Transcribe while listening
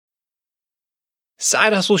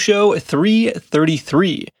Side Hustle Show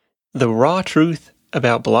 333, The Raw Truth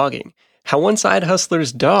About Blogging. How one side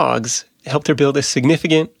hustler's dogs helped her build a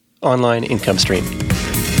significant online income stream.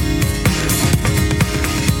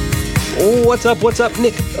 What's up?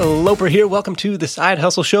 Nick Loper here. Welcome to the Side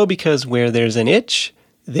Hustle Show, because where there's an itch,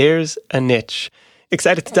 there's a niche.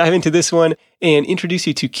 Excited to dive into this one and introduce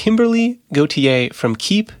you to Kimberly Gauthier from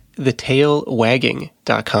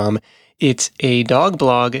KeepTheTailWagging.com. It's a dog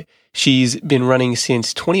blog she's been running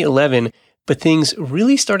since 2011, but things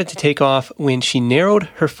really started to take off when she narrowed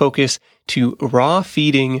her focus to raw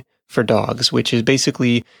feeding for dogs, which is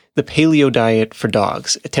basically the paleo diet for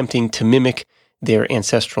dogs, attempting to mimic their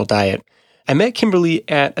ancestral diet. I met Kimberly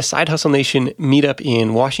at a Side Hustle Nation meetup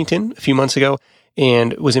in Washington a few months ago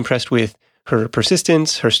and was impressed with her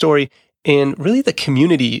persistence, her story, and really the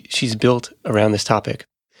community she's built around this topic.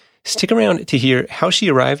 Stick around to hear how she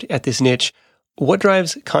arrived at this niche, what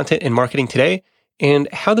drives content and marketing today, and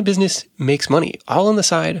how the business makes money, all on the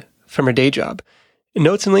side from her day job.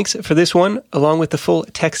 Notes and links for this one, along with the full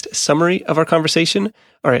text summary of our conversation,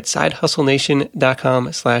 are at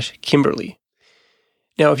sidehustlenation.com/Kimberly.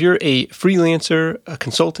 Now, if you're a freelancer, a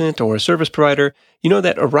consultant, or a service provider, you know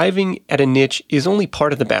that arriving at a niche is only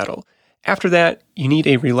part of the battle. After that, you need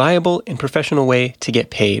a reliable and professional way to get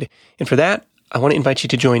paid. And for that, I want to invite you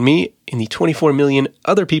to join me in the 24 million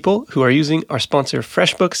other people who are using our sponsor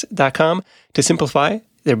FreshBooks.com to simplify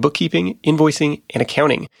their bookkeeping, invoicing, and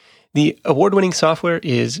accounting. The award-winning software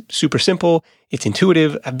is super simple. It's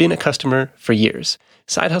intuitive. I've been a customer for years.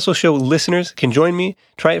 Side Hustle Show listeners can join me.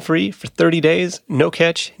 Try it free for 30 days. No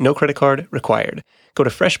catch, no credit card required. Go to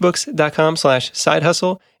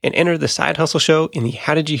freshbooks.com/sidehustle and enter the Side Hustle Show in the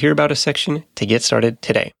How Did You Hear About Us section to get started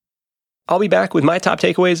today. I'll be back with my top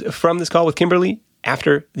takeaways from this call with Kimberly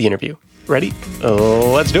after the interview. Ready?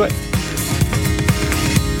 Let's do it.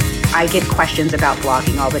 I get questions about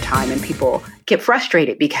blogging all the time, and people get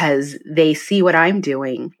frustrated because they see what I'm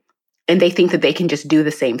doing and they think that they can just do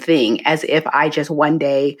the same thing, as if I just one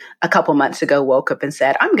day, a couple months ago, woke up and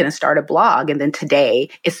said, I'm going to start a blog. And then today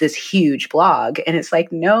it's this huge blog. And it's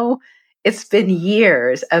like, no, it's been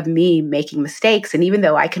years of me making mistakes. And even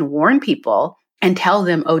though I can warn people and tell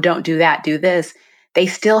them, oh, don't do that, do this, they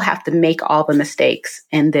still have to make all the mistakes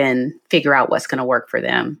and then figure out what's going to work for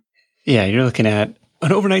them. Yeah, you're looking at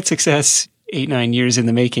an overnight success, 8-9 years in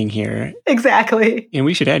the making here. Exactly. And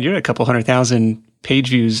we should add, you're at a couple 100,000 page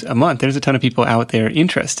views a month. There's a ton of people out there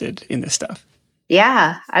interested in this stuff.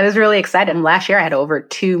 Yeah, I was really excited. Last year I had over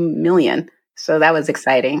 2 million. So that was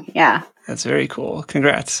exciting. Yeah. That's very cool.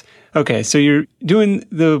 Congrats. Okay, so you're doing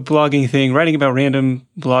the blogging thing, writing about random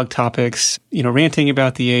blog topics, ranting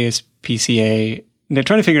about the ASPCA, and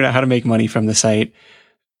trying to figure out how to make money from the site.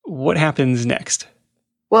 What happens next?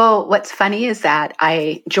 Well, what's funny is that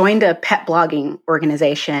I joined a pet blogging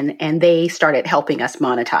organization and they started helping us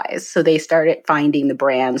monetize. So they started finding the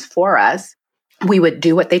brands for us. We would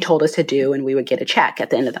do what they told us to do and we would get a check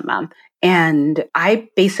at the end of the month. And I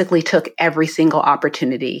basically took every single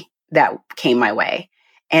opportunity that came my way.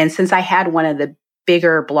 And since I had one of the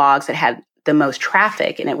bigger blogs that had the most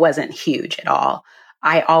traffic, and it wasn't huge at all,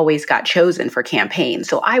 I always got chosen for campaigns.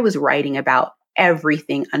 So I was writing about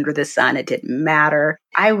everything under the sun. It didn't matter.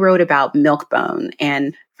 I wrote about Milk-Bone.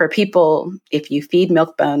 And for people, if you feed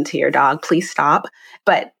Milk-Bone to your dog, please stop.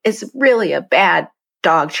 But it's really a bad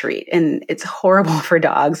dog treat and it's horrible for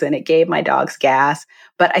dogs. And it gave my dogs gas,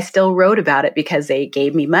 but I still wrote about it because they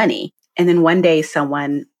gave me money. And then one day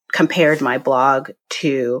someone compared my blog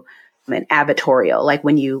to an advertorial, like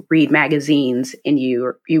when you read magazines and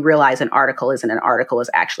you realize an article isn't an article, is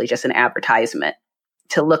actually just an advertisement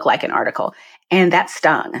to look like an article. And that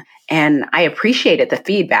stung. And I appreciated the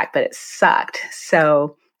feedback, but it sucked.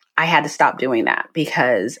 So I had to stop doing that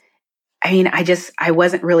because I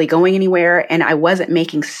wasn't really going anywhere and I wasn't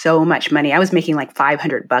making so much money. I was making like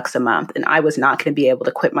 $500 a month and I was not going to be able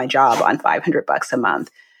to quit my job on $500 a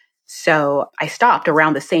month. So I stopped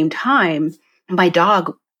around the same time. My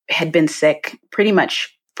dog had been sick pretty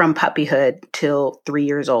much from puppyhood till 3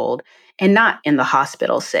 years old, and not in the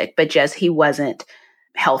hospital sick, but just he wasn't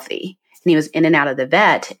healthy. And he was in and out of the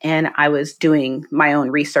vet. And I was doing my own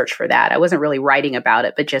research for that. I wasn't really writing about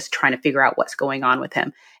it, but just trying to figure out what's going on with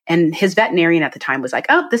him. And his veterinarian at the time was like,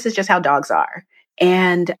 oh, this is just how dogs are.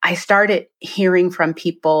 And I started hearing from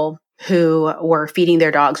people who were feeding their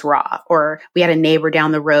dogs raw, or we had a neighbor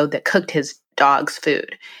down the road that cooked his dog's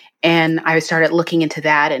food. And I started looking into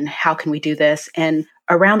that and how can we do this? And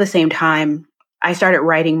around the same time, I started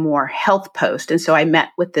writing more health posts. And so I met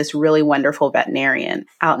with this really wonderful veterinarian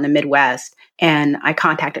out in the Midwest. And I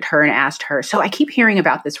contacted her and asked her, so I keep hearing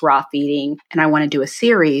about this raw feeding and I want to do a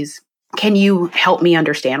series. can you help me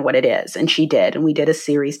understand what it is? And she did. And we did a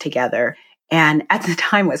series together. And at the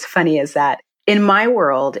time, what's funny is that in my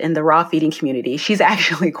world, in the raw feeding community, she's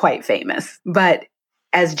actually quite famous. But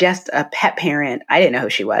as just a pet parent, I didn't know who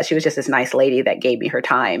she was. She was just this nice lady that gave me her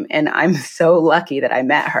time. And I'm so lucky that I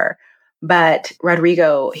met her. But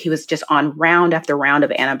Rodrigo, he was just on round after round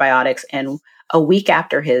of antibiotics. And a week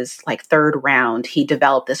after his third round, he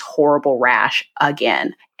developed this horrible rash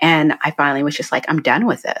again. And I finally was just like, I'm done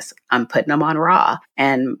with this. I'm putting him on raw.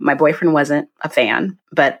 And my boyfriend wasn't a fan,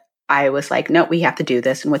 but I was like, no, we have to do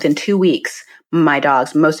this. And within 2 weeks, my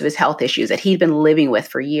dog's, most of his health issues that he'd been living with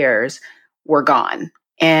for years were gone.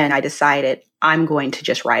 And I decided I'm going to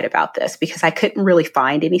just write about this because I couldn't really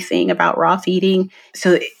find anything about raw feeding.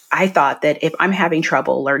 So I thought that if I'm having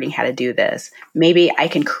trouble learning how to do this, maybe I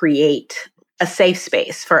can create a safe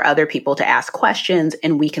space for other people to ask questions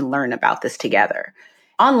and we can learn about this together.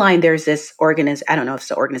 Online, there's this I don't know if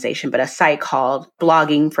it's an organization, but a site called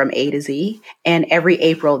Blogging from A to Z. And every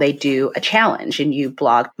April, they do a challenge and you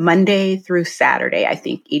blog Monday through Saturday, I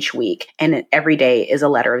think, each week. And every day is a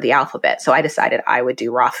letter of the alphabet. So I decided I would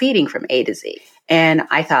do raw feeding from A to Z. And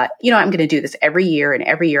I thought, I'm going to do this every year. And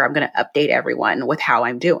every year I'm going to update everyone with how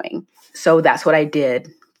I'm doing. So that's what I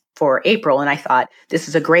did for April. And I thought this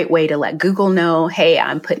is a great way to let Google know, hey,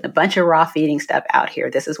 I'm putting a bunch of raw feeding stuff out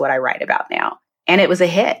here. This is what I write about now. And it was a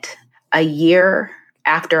hit. A year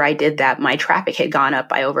after I did that, my traffic had gone up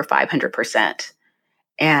by over 500%.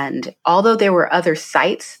 And although there were other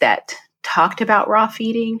sites that talked about raw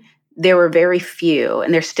feeding, there were very few,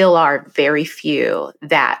 and there still are very few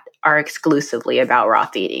that are exclusively about raw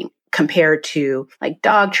feeding compared to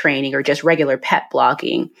dog training or just regular pet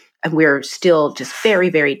blogging. And we're still just very,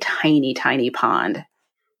 very tiny, tiny pond.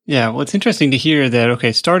 Yeah, well, it's interesting to hear that,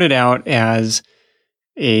 it started out as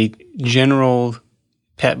a general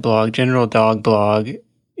pet blog, general dog blog,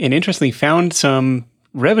 and interestingly found some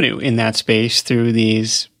revenue in that space through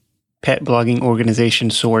these pet blogging organization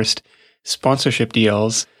sourced sponsorship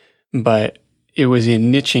deals. But it was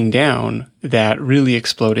in niching down that really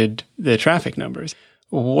exploded the traffic numbers.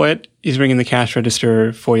 What is ringing the cash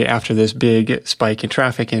register for you after this big spike in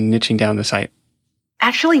traffic and niching down the site?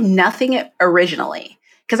 Actually, nothing originally.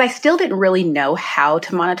 Because I still didn't really know how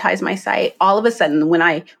to monetize my site. All of a sudden, when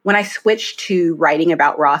I switched to writing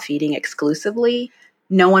about raw feeding exclusively,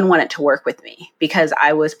 no one wanted to work with me because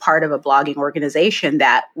I was part of a blogging organization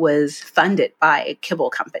that was funded by kibble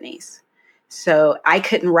companies. So I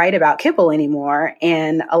couldn't write about kibble anymore,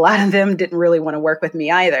 and a lot of them didn't really want to work with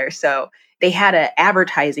me either. So they had an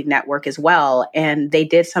advertising network as well, and they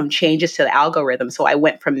did some changes to the algorithm. So I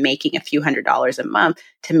went from making a few $100s a month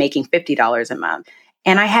to making $50 a month.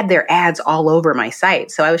 And I had their ads all over my site.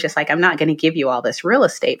 So I was just like, I'm not going to give you all this real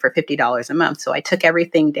estate for $50 a month. So I took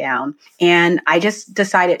everything down and I just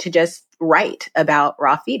decided to just write about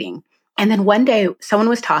raw feeding. And then one day someone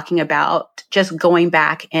was talking about just going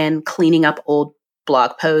back and cleaning up old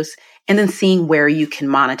blog posts and then seeing where you can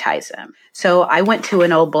monetize them. So I went to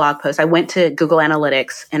an old blog post. I went to Google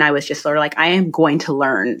Analytics and I was just sort of like, I am going to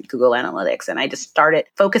learn Google Analytics. And I just started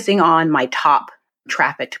focusing on my top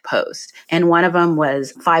trafficked post. And one of them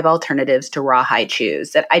was 5 alternatives to rawhide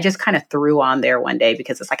chews that I just kind of threw on there one day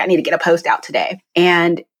because it's like, I need to get a post out today.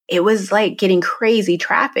 And it was getting crazy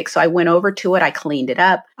traffic. So I went over to it. I cleaned it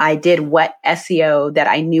up. I did what SEO that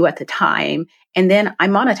I knew at the time. And then I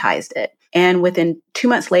monetized it. And within 2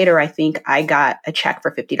 months later, I think I got a check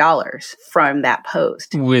for $50 from that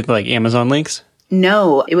post. With Amazon links?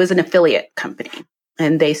 No, it was an affiliate company.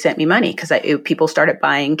 And they sent me money because people started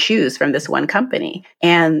buying chews from this one company.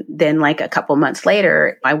 And then a couple months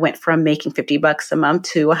later, I went from making $50 a month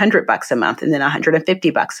to $100 a month and then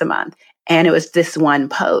 $150 a month. And it was this one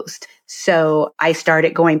post. So I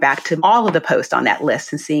started going back to all of the posts on that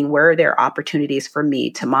list and seeing where there are opportunities for me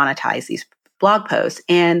to monetize these blog posts.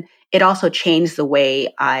 And it also changed the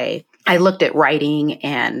way I looked at writing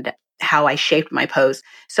and how I shaped my posts.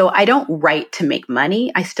 So I don't write to make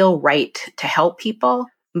money. I still write to help people,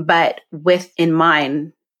 but with in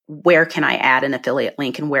mind, where can I add an affiliate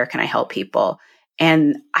link and where can I help people?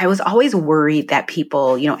 And I was always worried that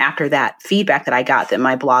people, after that feedback that I got that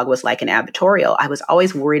my blog was like an advertorial, I was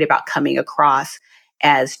always worried about coming across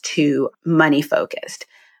as too money focused.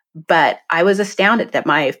 But I was astounded that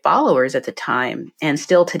my followers at the time and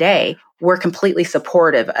still today were completely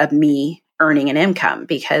supportive of me earning an income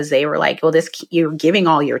because they were like, well, you're giving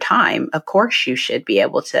all your time. Of course you should be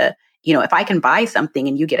able to, if I can buy something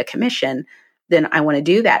and you get a commission, then I want to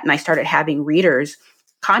do that. And I started having readers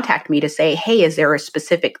contact me to say, hey, is there a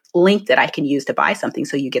specific link that I can use to buy something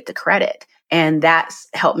so you get the credit? And that's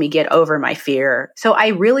helped me get over my fear. So I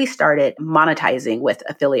really started monetizing with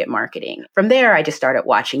affiliate marketing. From there, I just started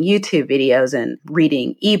watching YouTube videos and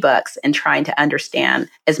reading ebooks and trying to understand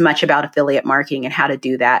as much about affiliate marketing and how to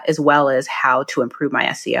do that, as well as how to improve my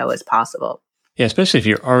SEO as possible. Yeah, especially if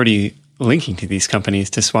you're already linking to these companies,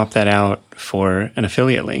 to swap that out for an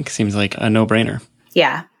affiliate link seems like a no-brainer.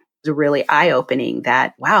 Yeah, it's really eye-opening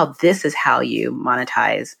that, wow, this is how you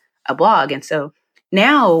monetize a blog. And so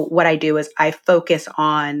now what I do is I focus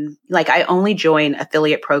on, I only join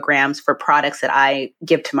affiliate programs for products that I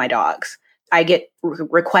give to my dogs. I get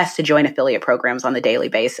requests to join affiliate programs on a daily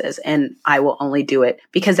basis, and I will only do it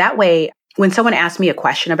because that way, when someone asks me a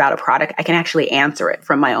question about a product, I can actually answer it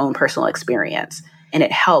from my own personal experience. And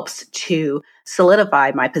it helps to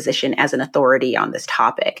solidify my position as an authority on this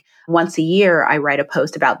topic. Once a year, I write a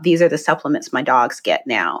post about these are the supplements my dogs get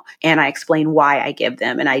now. And I explain why I give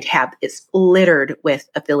them. And it's littered with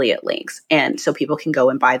affiliate links. And so people can go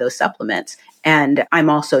and buy those supplements. And I'm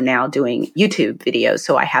also now doing YouTube videos.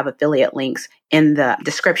 So I have affiliate links in the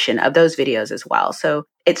description of those videos as well. So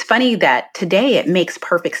it's funny that today it makes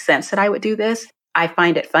perfect sense that I would do this. I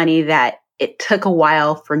find it funny that it took a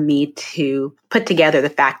while for me to put together the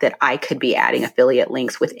fact that I could be adding affiliate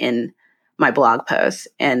links within my blog posts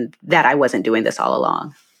and that I wasn't doing this all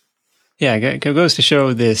along. Yeah, it goes to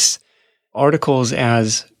show this articles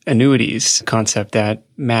as annuities concept that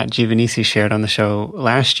Matt Giovanisi shared on the show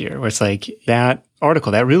last year, where it's like that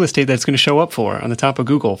article, that real estate that's going to show up for on the top of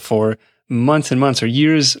Google for months and months or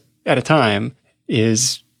years at a time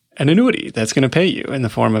is an annuity that's going to pay you in the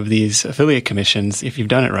form of these affiliate commissions if you've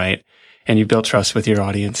done it right and you've built trust with your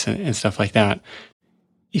audience and stuff like that.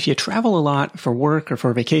 If you travel a lot for work or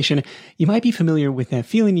for vacation, you might be familiar with that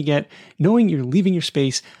feeling you get knowing you're leaving your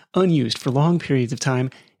space unused for long periods of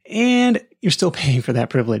time and you're still paying for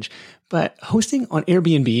that privilege. But hosting on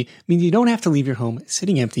Airbnb means you don't have to leave your home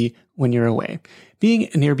sitting empty when you're away. Being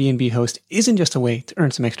an Airbnb host isn't just a way to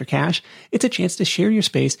earn some extra cash. It's a chance to share your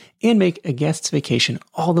space and make a guest's vacation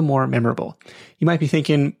all the more memorable. You might be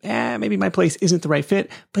thinking, maybe my place isn't the right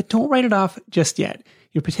fit, but don't write it off just yet.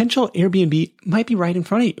 Your potential Airbnb might be right in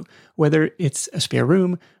front of you. Whether it's a spare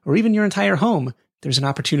room or even your entire home, there's an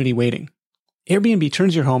opportunity waiting. Airbnb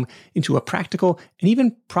turns your home into a practical and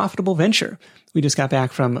even profitable venture. We just got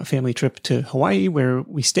back from a family trip to Hawaii where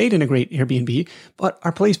we stayed in a great Airbnb, but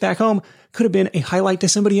our place back home could have been a highlight to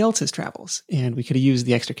somebody else's travels, and we could have used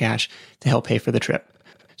the extra cash to help pay for the trip.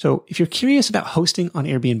 So if you're curious about hosting on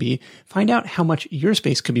Airbnb, find out how much your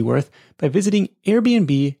space could be worth by visiting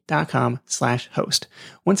airbnb.com/host.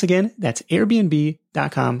 Once again, that's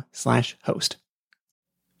airbnb.com/host.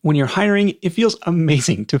 When you're hiring, it feels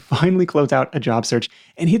amazing to finally close out a job search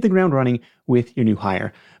and hit the ground running with your new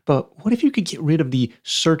hire. But what if you could get rid of the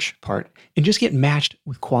search part and just get matched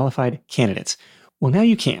with qualified candidates? Well, now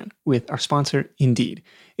you can with our sponsor, Indeed.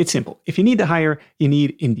 It's simple. If you need to hire, you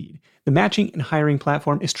need Indeed. The matching and hiring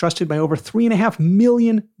platform is trusted by over 3.5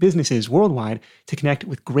 million businesses worldwide to connect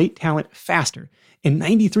with great talent faster. And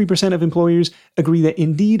 93% of employers agree that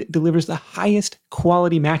Indeed delivers the highest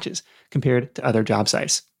quality matches compared to other job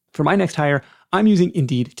sites. For my next hire, I'm using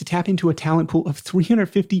Indeed to tap into a talent pool of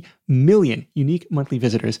 350 million unique monthly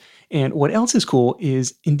visitors. And what else is cool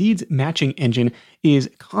is Indeed's matching engine is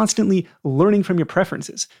constantly learning from your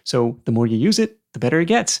preferences. So the more you use it, the better it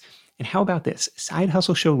gets. And how about this? Side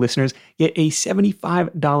Hustle Show listeners get a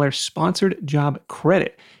 $75 sponsored job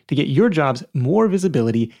credit to get your jobs more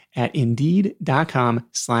visibility at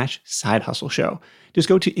Indeed.com/sidehustleshow. Just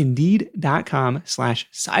go to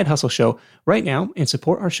Indeed.com/sidehustleshow right now and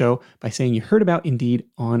support our show by saying you heard about Indeed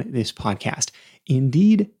on this podcast.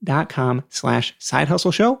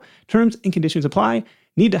 Indeed.com/sidehustleshow. Terms and conditions apply.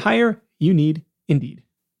 Need to hire? You need Indeed.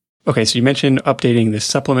 Okay, so you mentioned updating the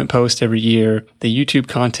supplement post every year, the YouTube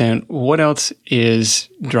content. What else is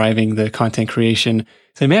driving the content creation?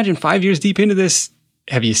 So imagine 5 years deep into this,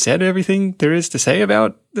 have you said everything there is to say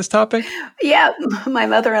about this topic? Yeah, my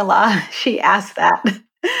mother-in-law, she asked that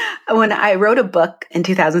when I wrote a book in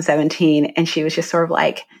 2017, and she was just sort of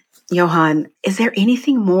like, Johan, is there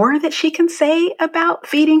anything more that she can say about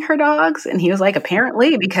feeding her dogs? And he was like,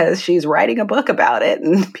 apparently, because she's writing a book about it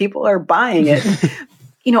and people are buying it.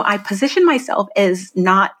 I position myself as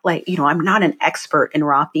not I'm not an expert in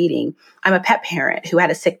raw feeding. I'm a pet parent who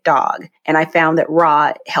had a sick dog, and I found that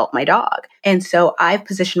raw helped my dog. And so I've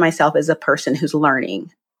positioned myself as a person who's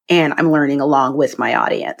learning, and I'm learning along with my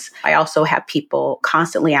audience. I also have people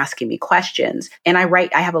constantly asking me questions, and I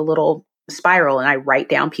have a little spiral and I write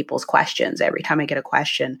down people's questions every time I get a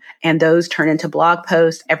question. And those turn into blog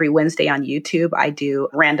posts. Every Wednesday on YouTube, I do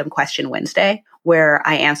Random Question Wednesday, where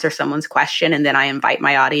I answer someone's question and then I invite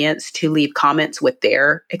my audience to leave comments with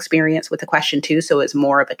their experience with the question too. So it's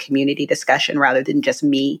more of a community discussion rather than just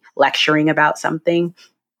me lecturing about something.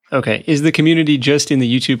 Okay. Is the community just in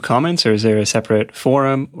the YouTube comments, or is there a separate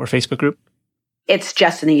forum or Facebook group? It's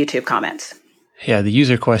just in the YouTube comments. Yeah, the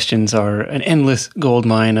user questions are an endless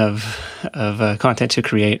goldmine of content to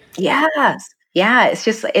create. Yes. Yeah.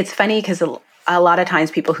 It's funny because a lot of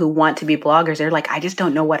times people who want to be bloggers, they're like, I just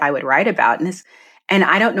don't know what I would write about. And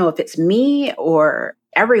I don't know if it's me or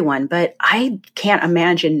everyone, but I can't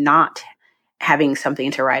imagine not having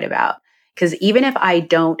something to write about. Because even if I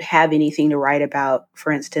don't have anything to write about,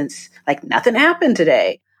 for instance, like nothing happened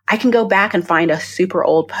today, I can go back and find a super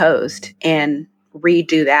old post and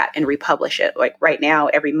redo that and republish it. Like right now,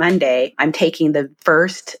 every Monday, I'm taking the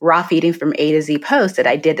first Raw Feeding from A to Z post that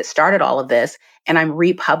I did that started all of this, and I'm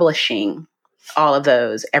republishing all of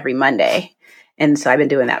those every Monday. And so I've been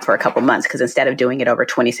doing that for a couple months because instead of doing it over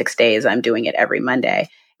 26 days, I'm doing it every Monday.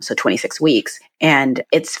 So 26 weeks. And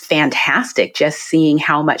it's fantastic just seeing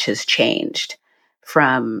how much has changed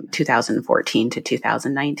from 2014 to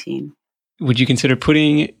 2019. Would you consider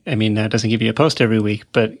putting, that doesn't give you a post every week,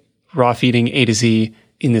 but Raw Feeding A to Z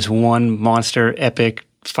in this one monster epic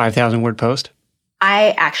 5,000 word post?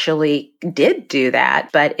 I actually did do that,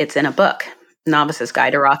 but it's in a book, Novice's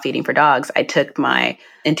Guide to Raw Feeding for Dogs. I took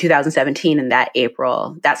in 2017 in that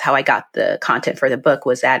April, that's how I got the content for the book,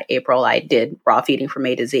 was that April I did Raw Feeding from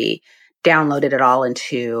A to Z, downloaded it all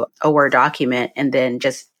into a Word document, and then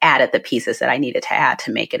just added the pieces that I needed to add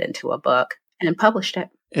to make it into a book and published it.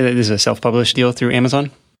 This is a self-published deal through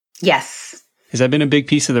Amazon? Yes. Has that been a big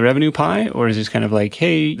piece of the revenue pie, or is it kind of like,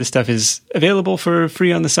 hey, this stuff is available for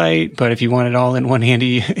free on the site, but if you want it all in one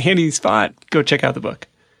handy spot, go check out the book?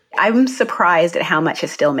 I'm surprised at how much it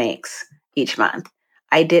still makes each month.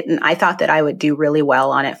 I thought that I would do really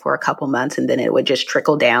well on it for a couple months and then it would just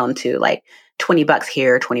trickle down to like $20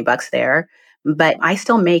 here, $20 there. But I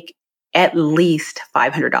still make at least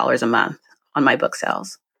 $500 a month on my book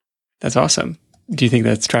sales. That's awesome. Do you think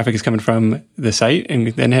that traffic is coming from the site and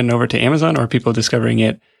then heading over to Amazon, or people discovering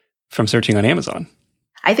it from searching on Amazon?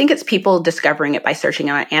 I think it's people discovering it by searching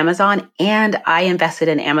on Amazon, and I invested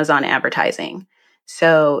in Amazon advertising.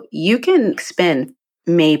 So you can spend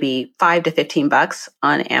maybe $5 to $15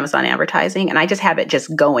 on Amazon advertising, and I just have it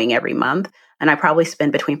just going every month. And I probably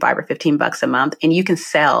spend between $5 or $15 a month, and you'll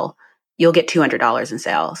get $200 in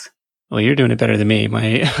sales. Well, you're doing it better than me.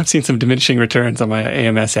 I've seen some diminishing returns on my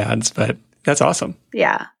AMS ads, but that's awesome.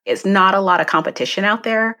 Yeah. It's not a lot of competition out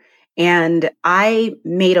there. And I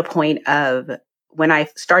made a point of, when I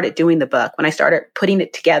started doing the book, when I started putting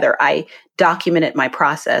it together, I documented my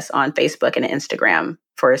process on Facebook and Instagram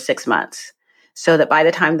for 6 months so that by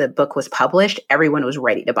the time the book was published, everyone was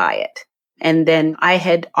ready to buy it. And then I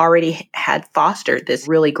had already had fostered this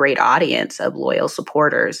really great audience of loyal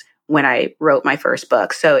supporters when I wrote my first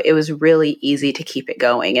book. So it was really easy to keep it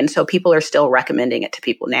going. And so people are still recommending it to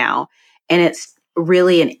people now. And it's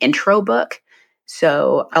really an intro book.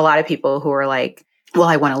 So a lot of people who are like, well,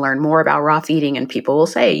 I want to learn more about raw feeding. And people will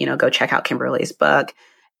say, go check out Kimberly's book.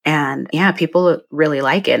 And yeah, people really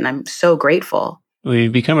like it. And I'm so grateful.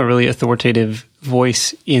 We've become a really authoritative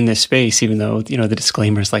voice in this space, even though, the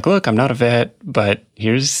disclaimer is like, look, I'm not a vet, but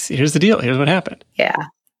here's the deal. Here's what happened. Yeah.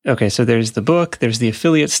 Okay. So there's the book, there's the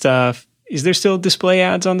affiliate stuff. Is there still display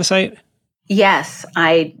ads on the site? Yes.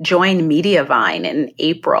 I joined Mediavine in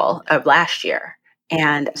April of last year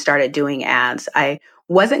and started doing ads. I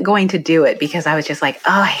wasn't going to do it because I was just like,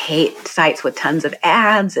 oh, I hate sites with tons of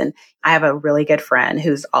ads. And I have a really good friend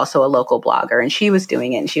who's also a local blogger, and she was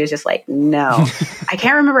doing it. And she was just like, no, I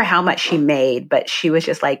can't remember how much she made, but she was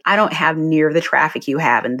just like, I don't have near the traffic you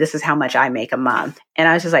have. And this is how much I make a month. And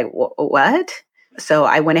I was just like, what? So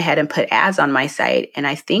I went ahead and put ads on my site. And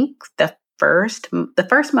I think the first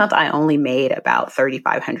month I only made about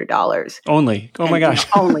 $3,500. Only? Oh my gosh.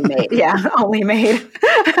 Only made.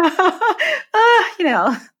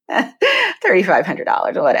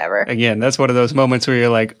 $3,500 or whatever. Again, that's one of those moments where you're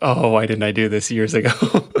like, oh, why didn't I do this years ago?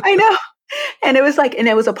 I know. And it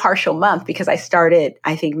was a partial month because I started,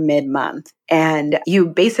 I think, mid-month. And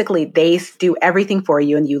they do everything for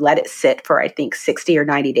you and you let it sit for, I think, 60 or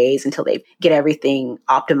 90 days until they get everything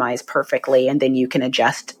optimized perfectly. And then you can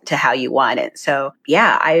adjust to how you want it. So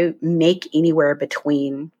yeah, I make anywhere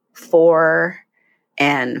between $4,000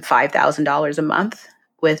 and $5,000 a month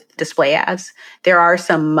with display ads. There are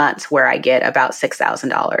some months where I get about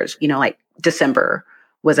 $6,000, like December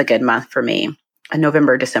was a good month for me.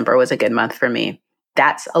 November, December was a good month for me.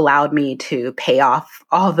 That's allowed me to pay off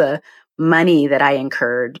all the money that I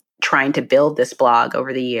incurred trying to build this blog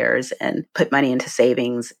over the years and put money into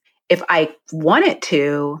savings. if I wanted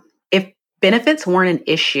to, if benefits weren't an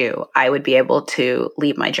issue, I would be able to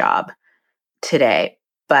leave my job today.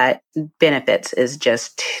 But benefits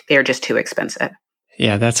they're just too expensive.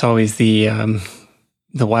 Yeah, that's always the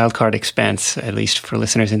wild card expense, at least for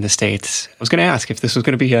listeners in the States. I was going to ask if this was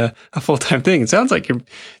going to be a full-time thing. It sounds like you're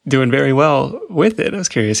doing very well with it. I was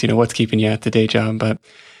curious, what's keeping you at the day job, but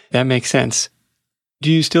that makes sense. Do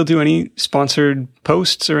you still do any sponsored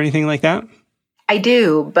posts or anything like that? I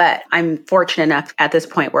do, but I'm fortunate enough at this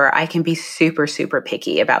point where I can be super, super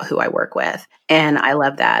picky about who I work with. And I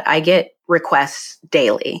love that. I get requests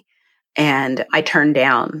daily and I turn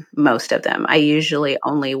down most of them. I usually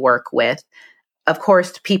only work with, of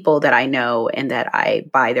course, people that I know and that I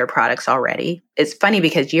buy their products already. It's funny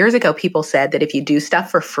because years ago, people said that if you do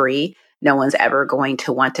stuff for free, no one's ever going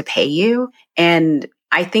to want to pay you. And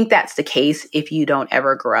I think that's the case if you don't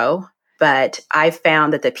ever grow. But I've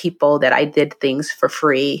found that the people that I did things for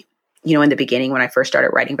free, in the beginning when I first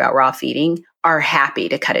started writing about raw feeding, are happy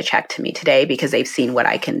to cut a check to me today because they've seen what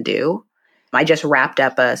I can do. I just wrapped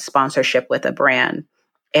up a sponsorship with a brand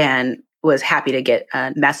and was happy to get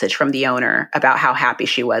a message from the owner about how happy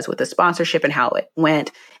she was with the sponsorship and how it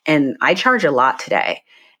went. And I charge a lot today.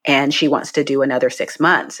 And she wants to do another 6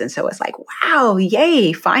 months. And so it's like, wow,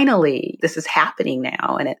 yay, finally, this is happening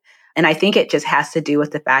now. And I think it just has to do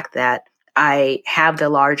with the fact that I have the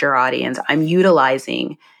larger audience. I'm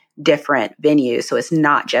utilizing different venues. So it's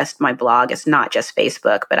not just my blog, it's not just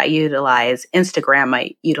Facebook, but I utilize Instagram,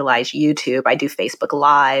 I utilize YouTube, I do Facebook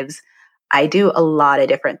Lives. I do a lot of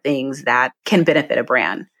different things that can benefit a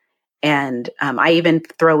brand. And I even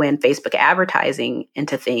throw in Facebook advertising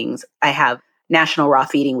into things. I have National Raw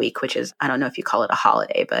Feeding Week, which is, I don't know if you call it a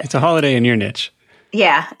holiday, but it's a holiday in your niche.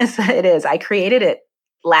 Yeah, it is. I created it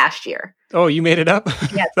last year. Oh, you made it up?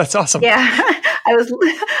 Yeah. That's awesome. Yeah. I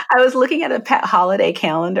was looking at a pet holiday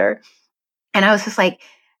calendar and I was just like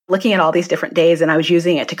looking at all these different days and I was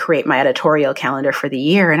using it to create my editorial calendar for the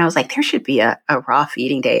year. And I was like, there should be a raw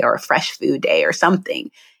feeding day or a fresh food day or something.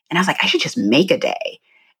 And I was like, I should just make a day.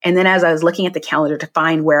 And then as I was looking at the calendar to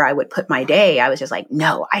find where I would put my day, I was just like,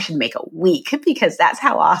 no, I should make a week because that's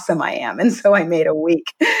how awesome I am. And so I made a week.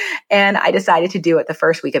 And I decided to do it the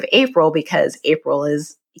first week of April because April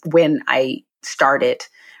is when I started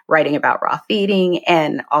writing about raw feeding.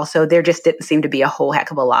 And also there just didn't seem to be a whole heck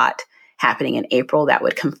of a lot happening in April that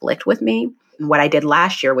would conflict with me. And what I did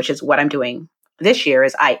last year, which is what I'm doing this year,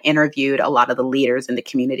 is I interviewed a lot of the leaders in the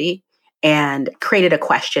community and created a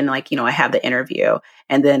question like, I have the interview.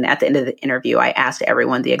 And then at the end of the interview, I asked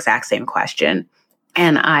everyone the exact same question.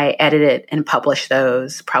 And I edited and published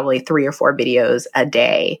those probably 3 or 4 videos a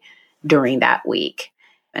day during that week.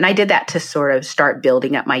 And I did that to sort of start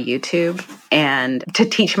building up my YouTube and to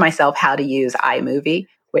teach myself how to use iMovie,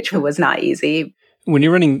 which was not easy. When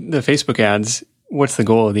you're running the Facebook ads, what's the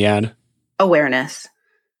goal of the ad? Awareness.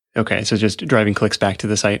 Okay, so just driving clicks back to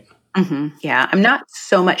the site. Mm-hmm. Yeah, I'm not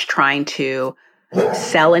so much trying to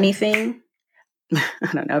sell anything.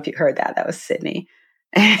 I don't know if you heard that. That was Sydney.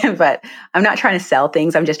 But I'm not trying to sell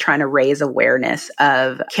things. I'm just trying to raise awareness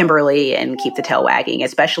of Kimberly and keep the tail wagging,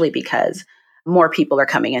 especially because more people are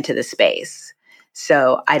coming into the space.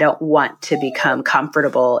 So I don't want to become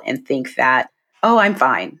comfortable and think that, oh, I'm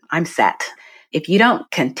fine. I'm set. If you don't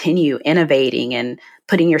continue innovating and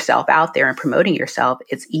putting yourself out there and promoting yourself,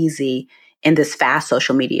 it's easy in this fast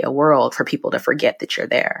social media world for people to forget that you're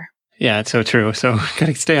there. Yeah, it's so true. So got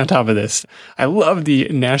to stay on top of this. I love the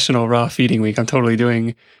National Raw Feeding Week. I'm totally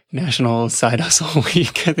doing National Side Hustle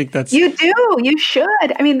Week. I think that's... You do. You should.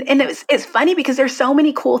 I mean, and it's funny because there's so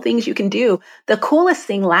many cool things you can do. The coolest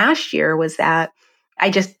thing last year was that I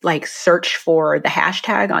just searched for the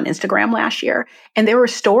hashtag on Instagram last year, and there were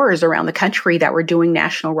stores around the country that were doing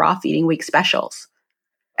National Raw Feeding Week specials.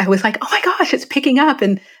 I was like, oh my gosh, it's picking up.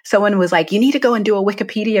 And someone was like, you need to go and do a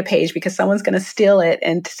Wikipedia page because someone's going to steal it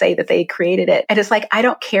and say that they created it. And it's like, I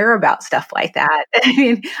don't care about stuff like that. I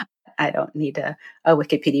mean, I don't need a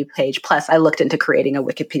Wikipedia page. Plus, I looked into creating a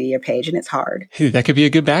Wikipedia page and it's hard. That could be a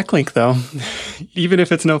good backlink though, even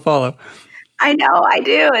if it's no follow. I know, I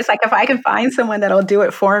do. It's like if I can find someone that'll do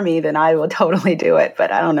it for me, then I will totally do it.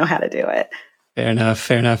 But I don't know how to do it. Fair enough.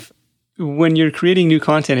 Fair enough. When you're creating new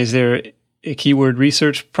content, is there a keyword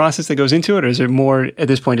research process that goes into it? Or is it more at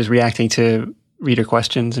this point just reacting to reader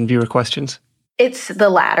questions and viewer questions? It's the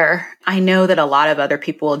latter. I know that a lot of other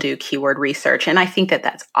people will do keyword research, and I think that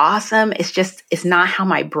that's awesome. It's not how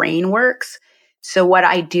my brain works. So what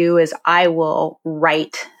I do is I will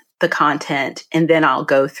write the content and then I'll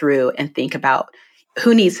go through and think about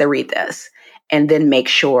who needs to read this and then make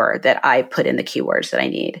sure that I put in the keywords that I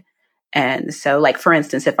need. And so for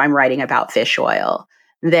instance, if I'm writing about fish oil,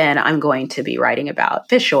 then I'm going to be writing about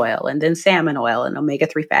fish oil and then salmon oil and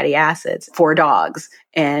omega-3 fatty acids for dogs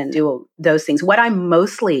and do those things. What I'm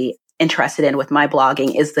mostly interested in with my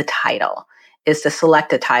blogging is the title, is to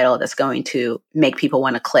select a title that's going to make people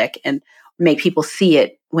want to click and make people see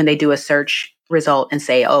it when they do a search result and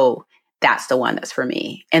say, oh, that's the one that's for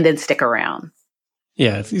me, and then stick around.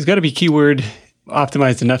 Yeah, it's got to be keyword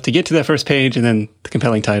optimized enough to get to that first page, and then the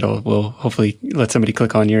compelling title will hopefully let somebody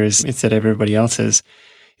click on yours instead of everybody else's.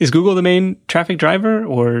 Is Google the main traffic driver,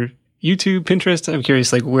 or YouTube, Pinterest? I'm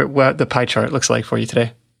curious, like what the pie chart looks like for you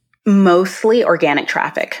today. Mostly organic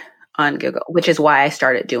traffic on Google, which is why I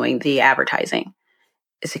started doing the advertising.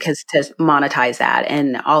 Is because to monetize that,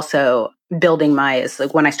 and also building is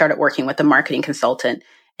like when I started working with the marketing consultant,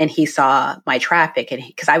 and he saw my traffic, and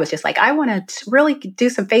because I was just like, I want to really do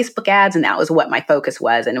some Facebook ads, and that was what my focus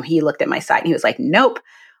was. And he looked at my site and he was like, nope,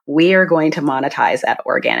 we are going to monetize that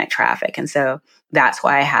organic traffic. And so that's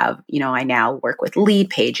why I have, I now work with lead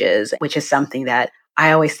pages, which is something that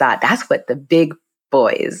I always thought that's what the big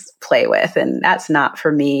boys play with. And that's not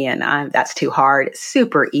for me. And that's too hard. It's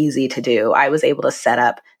super easy to do. I was able to set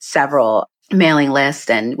up several mailing lists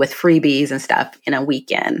and with freebies and stuff in a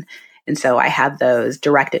weekend. And so I have those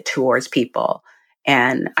directed towards people.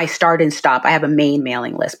 And I start and stop. I have a main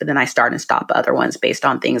mailing list, but then I start and stop other ones based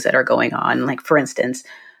on things that are going on. Like, for instance,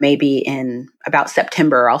 maybe in about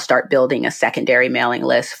September, I'll start building a secondary mailing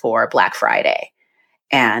list for Black Friday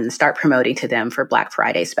and start promoting to them for Black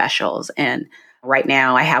Friday specials. And right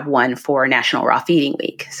now I have one for National Raw Feeding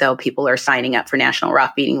Week. So people are signing up for National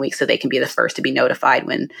Raw Feeding Week so they can be the first to be notified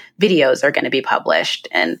when videos are going to be published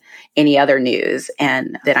and any other news.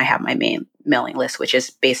 And then I have my main mailing list, which is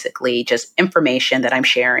basically just information that I'm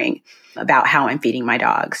sharing about how I'm feeding my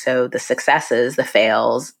dog. So the successes, the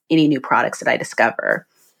fails, any new products that I discover.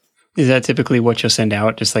 Is that typically what you'll send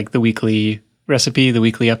out? Just like the weekly recipe, the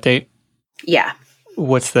weekly update? Yeah.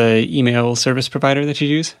 What's the email service provider that you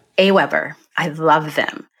use? Aweber. I love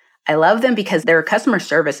them. I love them because their customer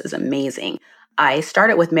service is amazing. I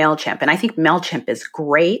started with MailChimp, and I think MailChimp is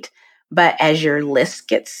great, but as your list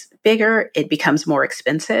gets bigger, it becomes more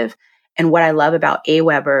expensive. And what I love about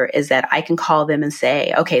Aweber is that I can call them and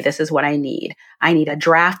say, okay, this is what I need. I need a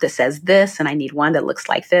draft that says this, and I need one that looks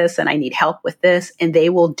like this, and I need help with this, and they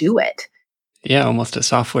will do it. Yeah, almost a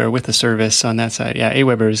software with a service on that side. Yeah,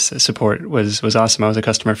 Aweber's support was awesome. I was a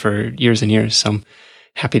customer for years and years, so I'm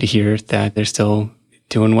happy to hear that they're still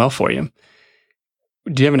doing well for you.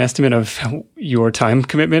 Do you have an estimate of your time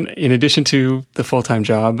commitment in addition to the full-time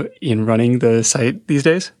job in running the site these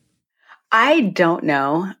days? I don't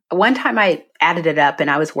know. One time I added it up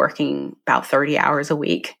and I was working about 30 hours a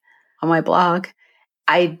week on my blog.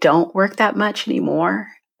 I don't work that much anymore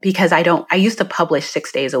because I used to publish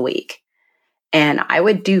 6 days a week. And I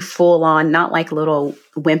would do full on, not like little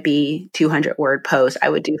wimpy 200-word posts. I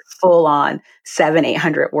would do full on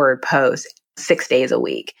 700-800 word posts 6 days a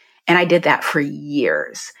week. And I did that for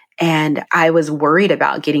years. And I was worried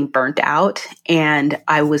about getting burnt out. And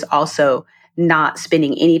I was also not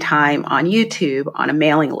spending any time on YouTube, on a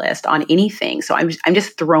mailing list, on anything. So I'm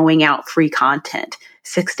just throwing out free content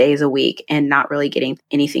 6 days a week and not really getting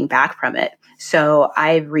anything back from it. So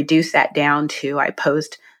I've reduced that down to I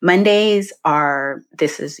post Mondays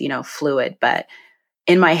this is, fluid, but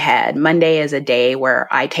in my head, Monday is a day where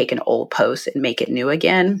I take an old post and make it new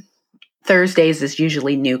again. Thursdays is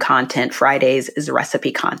usually new content. Fridays is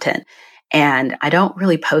recipe content. And I don't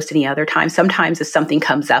really post any other time. Sometimes if something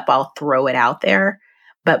comes up, I'll throw it out there.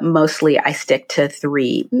 But mostly I stick to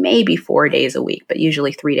 3, maybe 4 days a week, but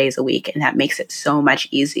usually 3 days a week. And that makes it so much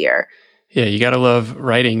easier. Yeah, you got to love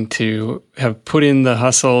writing to have put in the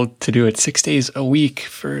hustle to do it 6 days a week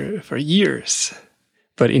for years.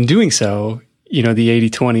 But in doing so, the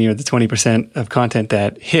 80-20 or the 20% of content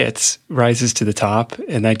that hits rises to the top.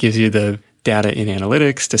 And that gives you the data in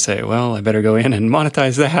analytics to say, well, I better go in and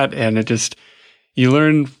monetize that. And you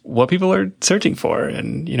learn what people are searching for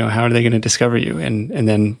and, how are they going to discover you? And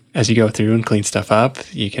then as you go through and clean stuff up,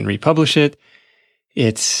 you can republish it.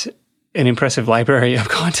 It's an impressive library of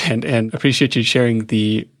content, and appreciate you sharing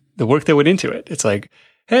the work that went into it. It's like,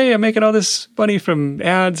 hey, I'm making all this money from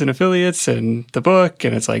ads and affiliates and the book.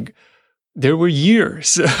 And it's like, there were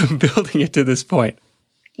years of building it to this point.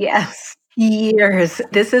 Yes, years.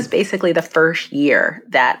 This is basically the first year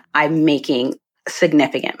that I'm making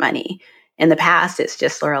significant money. In the past, it's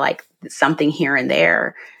just sort of like something here and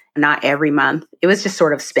there, not every month. It was just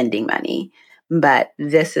sort of spending money. But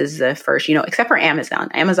this is the first, except for Amazon.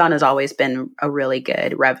 Amazon has always been a really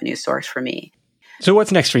good revenue source for me. So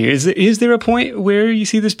what's next for you? Is there a point where you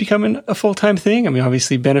see this becoming a full-time thing? I mean,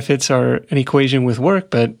 obviously benefits are an equation with work,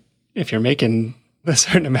 but if you're making a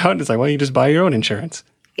certain amount. It's like, well, you just buy your own insurance.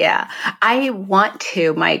 Yeah, I want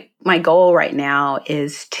to. My goal right now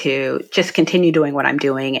is to just continue doing what I'm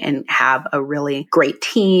doing and have a really great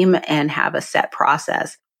team and have a set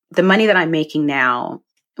process. The money that I'm making now,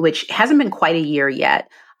 which hasn't been quite a year yet,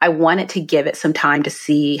 I wanted to give it some time to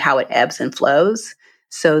see how it ebbs and flows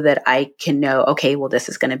so that I can know, okay, well, this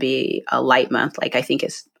is going to be a light month. Like I think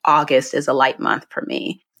August is a light month for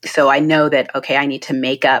me. So I know that, okay, I need to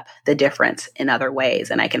make up the difference in other ways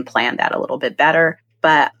and I can plan that a little bit better.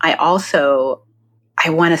 But I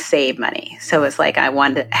want to save money. So it's like I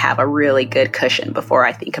want to have a really good cushion before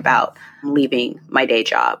I think about leaving my day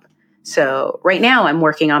job. So right now I'm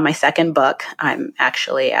working on my second book. I'm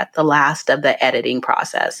actually at the last of the editing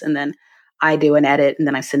process. And then I do an edit and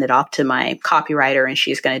then I send it off to my copywriter and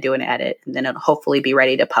she's going to do an edit. And then it'll hopefully be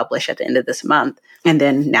ready to publish at the end of this month. And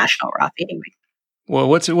then National Raw Feeding Week. Well,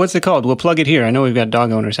 what's it called? We'll plug it here. I know we've got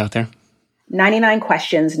dog owners out there. 99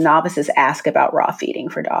 questions novices ask about raw feeding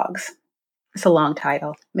for dogs. It's a long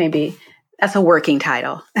title. Maybe that's a working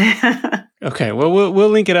title. Okay. Well, we'll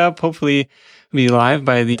link it up. Hopefully it'll be live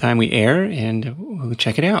by the time we air and we'll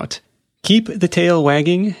check it out.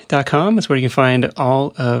 KeepTheTailWagging.com is where you can find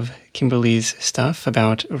all of Kimberly's stuff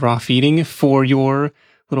about raw feeding for your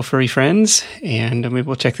little furry friends. And maybe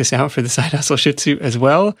we'll check this out for the Side Hustle Shih Tzu as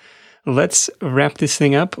well. Let's wrap this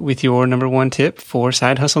thing up with your number one tip for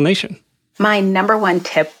Side Hustle Nation. My number one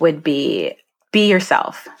tip would be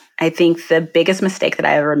yourself. I think the biggest mistake that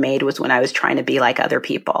I ever made was when I was trying to be like other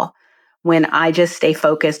people. When I just stay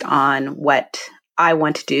focused on what I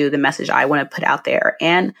want to do, the message I want to put out there,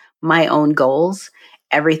 and my own goals,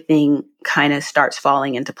 everything kind of starts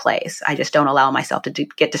falling into place. I just don't allow myself to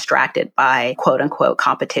get distracted by quote unquote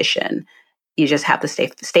competition. You just have to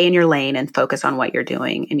stay in your lane and focus on what you're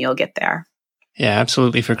doing and you'll get there. Yeah,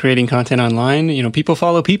 absolutely. For creating content online, people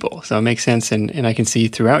follow people. So it makes sense. And I can see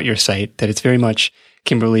throughout your site that it's very much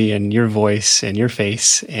Kimberly and your voice and your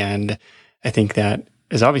face. And I think that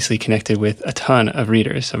is obviously connected with a ton of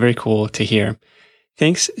readers. So very cool to hear.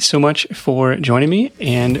 Thanks so much for joining me,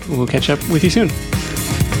 and we'll catch up with you soon.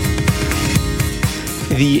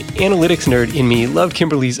 The analytics nerd in me loved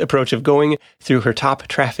Kimberly's approach of going through her top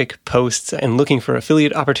traffic posts and looking for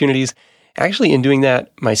affiliate opportunities. Actually, in doing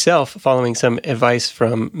that myself, following some advice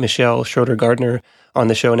from Michelle Schroeder-Gardner on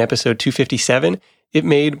the show in episode 257, it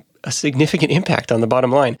made a significant impact on the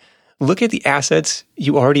bottom line. Look at the assets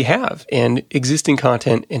you already have, and existing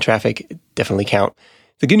content and traffic definitely count.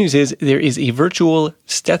 The good news is there is a virtual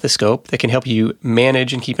stethoscope that can help you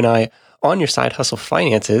manage and keep an eye on your side hustle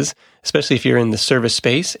finances, especially if you're in the service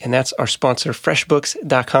space, and that's our sponsor,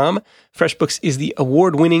 FreshBooks.com. FreshBooks is the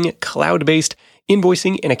award-winning cloud-based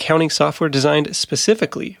invoicing and accounting software designed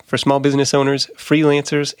specifically for small business owners,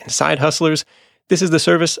 freelancers, and side hustlers. This is the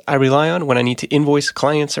service I rely on when I need to invoice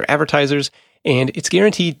clients or advertisers, and it's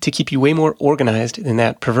guaranteed to keep you way more organized than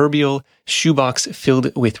that proverbial shoebox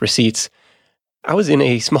filled with receipts. I was in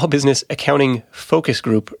a small business accounting focus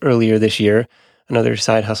group earlier this year, another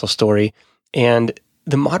side hustle story, and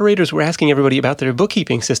the moderators were asking everybody about their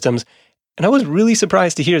bookkeeping systems, and I was really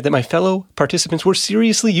surprised to hear that my fellow participants were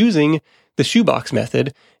seriously using the shoebox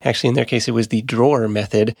method. Actually, in their case, it was the drawer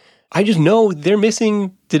method. I just know they're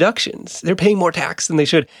missing deductions. They're paying more tax than they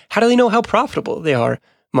should. How do they know how profitable they are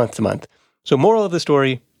month to month? So moral of the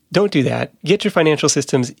story, don't do that. Get your financial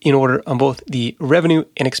systems in order on both the revenue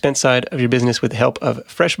and expense side of your business with the help of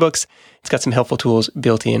FreshBooks. It's got some helpful tools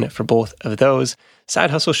built in for both of those.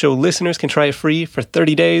 Side Hustle Show listeners can try it free for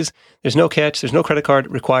 30 days. There's no catch. There's no credit card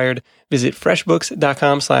required. Visit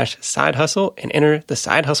freshbooks.com/sidehustle and enter the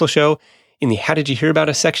Side Hustle Show in the How Did You Hear About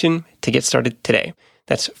Us section to get started today.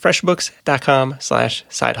 That's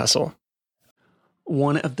freshbooks.com/sidehustle.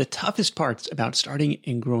 One of the toughest parts about starting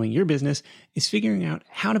and growing your business is figuring out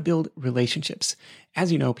how to build relationships.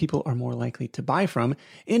 As you know, people are more likely to buy from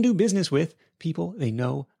and do business with people they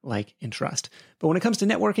know, like, and trust. But when it comes to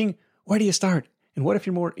networking, where do you start? And what if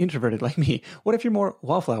you're more introverted like me? What if you're more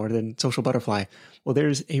wallflower than social butterfly? Well,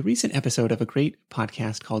 there's a recent episode of a great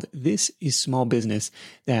podcast called This is Small Business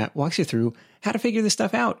that walks you through how to figure this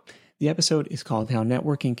stuff out. The episode is called How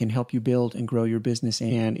Networking Can Help You Build and Grow Your Business.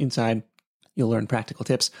 And inside, you'll learn practical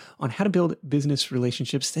tips on how to build business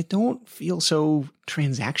relationships that don't feel so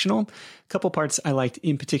transactional. A couple parts I liked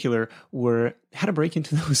in particular were how to break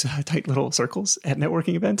into those tight little circles at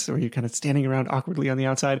networking events where you're kind of standing around awkwardly on the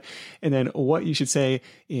outside, and then what you should say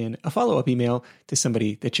in a follow-up email to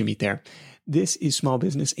somebody that you meet there. This is Small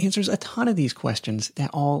Business answers a ton of these questions that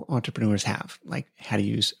all entrepreneurs have, like how to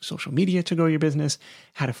use social media to grow your business,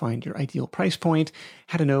 how to find your ideal price point,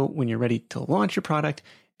 how to know when you're ready to launch your product,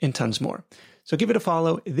 and tons more. So give it a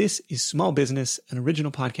follow. This is Small Business, an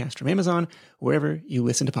original podcast from Amazon, wherever you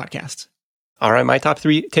listen to podcasts. All right, my top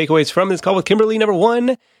 3 takeaways from this call with Kimberly. Number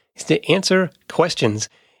 1 is to answer questions.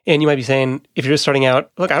 And you might be saying, if you're just starting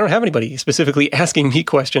out, look, I don't have anybody specifically asking me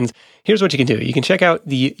questions. Here's what you can do. You can check out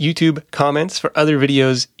the YouTube comments for other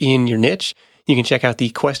videos in your niche. You can check out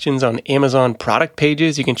the questions on Amazon product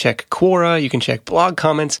pages. You can check Quora. You can check blog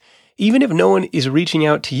comments. Even if no one is reaching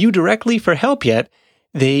out to you directly for help yet,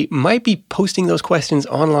 they might be posting those questions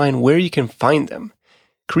online where you can find them.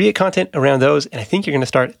 Create content around those, and I think you're going to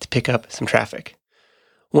start to pick up some traffic.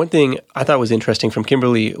 One thing I thought was interesting from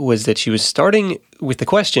Kimberly was that she was starting with the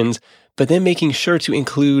questions, but then making sure to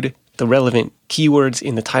include the relevant keywords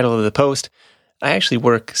in the title of the post. I actually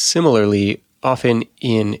work similarly, often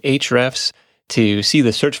in Ahrefs, to see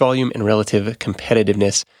the search volume and relative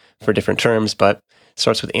competitiveness for different terms, but it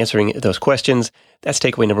starts with answering those questions. That's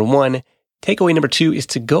takeaway number 1. Takeaway number 2 is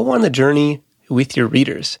to go on the journey with your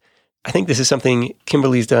readers. I think this is something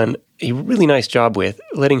Kimberly's done a really nice job with,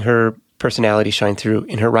 letting her personality shine through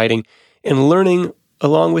in her writing and learning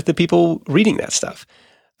along with the people reading that stuff.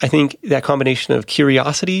 I think that combination of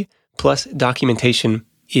curiosity plus documentation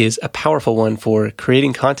is a powerful one for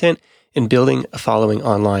creating content and building a following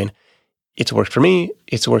online. It's worked for me.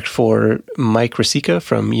 It's worked for Mike Rosica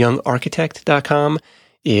from YoungArchitect.com.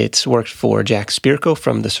 It's worked for Jack Spirko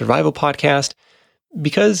from the Survival Podcast.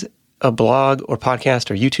 Because a blog or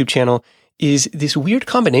podcast or YouTube channel is this weird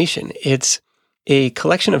combination. It's a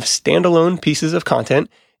collection of standalone pieces of content,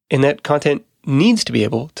 and that content needs to be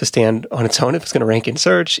able to stand on its own if it's going to rank in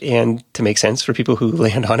search and to make sense for people who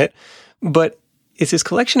land on it. But it's this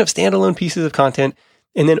collection of standalone pieces of content,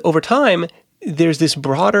 and then over time, there's this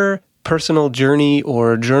broader personal journey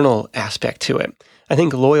or journal aspect to it. I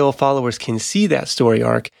think loyal followers can see that story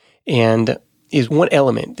arc and is one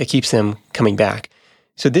element that keeps them coming back.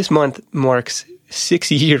 So this month marks 6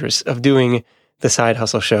 years of doing the Side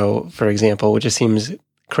Hustle Show, for example, which just seems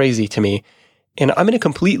crazy to me. And I'm in a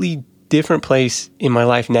completely different place in my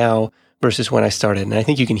life now versus when I started. And I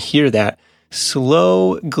think you can hear that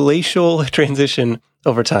slow glacial transition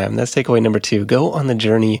over time. That's takeaway number 2. Go on the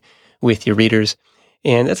journey with your readers.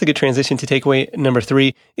 And that's a good transition to takeaway number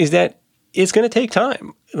 3, is that it's going to take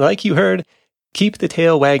time. Like you heard, Keep the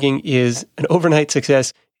Tail Wagging is an overnight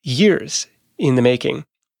success, years in the making.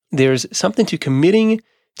 There's something to committing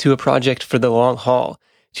to a project for the long haul,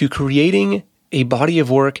 to creating a body of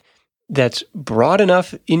work that's broad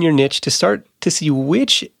enough in your niche to start to see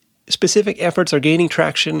which specific efforts are gaining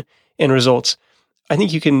traction and results. I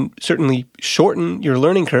think you can certainly shorten your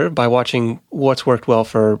learning curve by watching what's worked well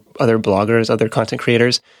for other bloggers, other content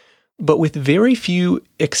creators. But with very few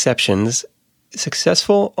exceptions,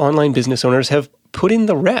 successful online business owners have put in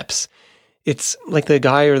the reps. It's like the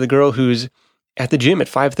guy or the girl who's at the gym at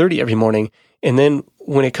 5:30 every morning. And then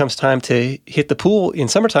when it comes time to hit the pool in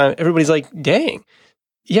summertime, everybody's like, dang,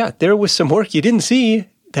 yeah, there was some work you didn't see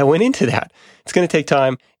that went into that. It's going to take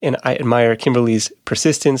time. And I admire Kimberly's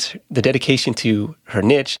persistence, the dedication to her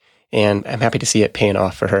niche, and I'm happy to see it paying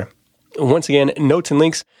off for her. Once again, notes and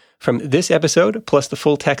links from this episode, plus the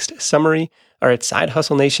full text summary, are at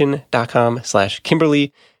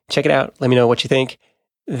sidehustlenation.com/Kimberly. Check it out. Let me know what you think.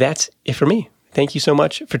 That's it for me. Thank you so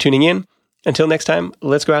much for tuning in. Until next time,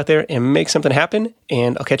 let's go out there and make something happen.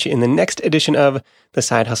 And I'll catch you in the next edition of the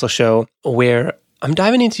Side Hustle Show, where I'm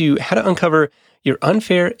diving into how to uncover your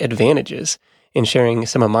unfair advantages and sharing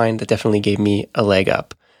some of mine that definitely gave me a leg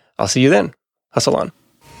up. I'll see you then. Hustle on.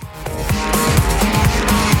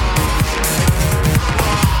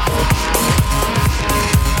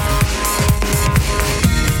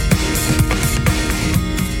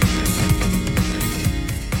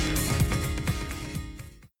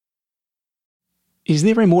 Is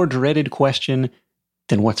there a more dreaded question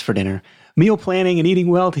than what's for dinner? Meal planning and eating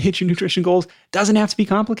well to hit your nutrition goals doesn't have to be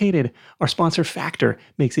complicated. Our sponsor Factor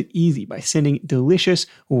makes it easy by sending delicious,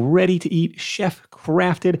 ready-to-eat,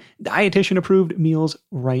 chef-crafted, dietitian-approved meals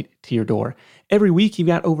right to your door. Every week, you've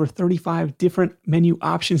got over 35 different menu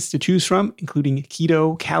options to choose from, including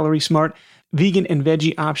keto, calorie smart, vegan and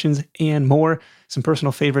veggie options, and more. Some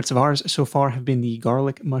personal favorites of ours so far have been the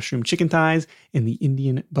garlic mushroom chicken thighs and the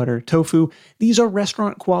Indian butter tofu. These are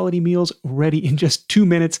restaurant quality meals ready in just 2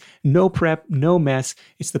 minutes. No prep, no mess.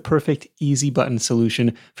 It's the perfect easy button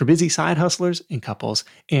solution for busy side hustlers and couples.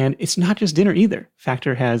 And it's not just dinner either.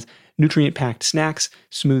 Factor has nutrient-packed snacks,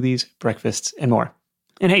 smoothies, breakfasts, and more.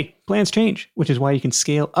 And hey, plans change, which is why you can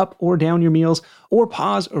scale up or down your meals or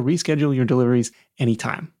pause or reschedule your deliveries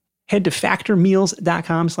anytime. Head to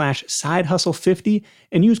factormeals.com/sidehustle50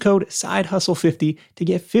 and use code sidehustle50 to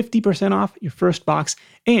get 50% off your first box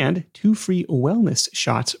and 2 free wellness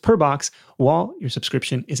shots per box while your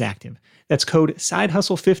subscription is active. That's code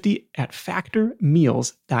sidehustle50 at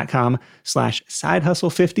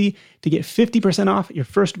factormeals.com/sidehustle50 to get 50% off your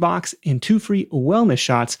first box and 2 free wellness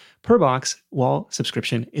shots per box while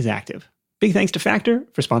subscription is active. Big thanks to Factor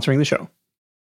for sponsoring the show.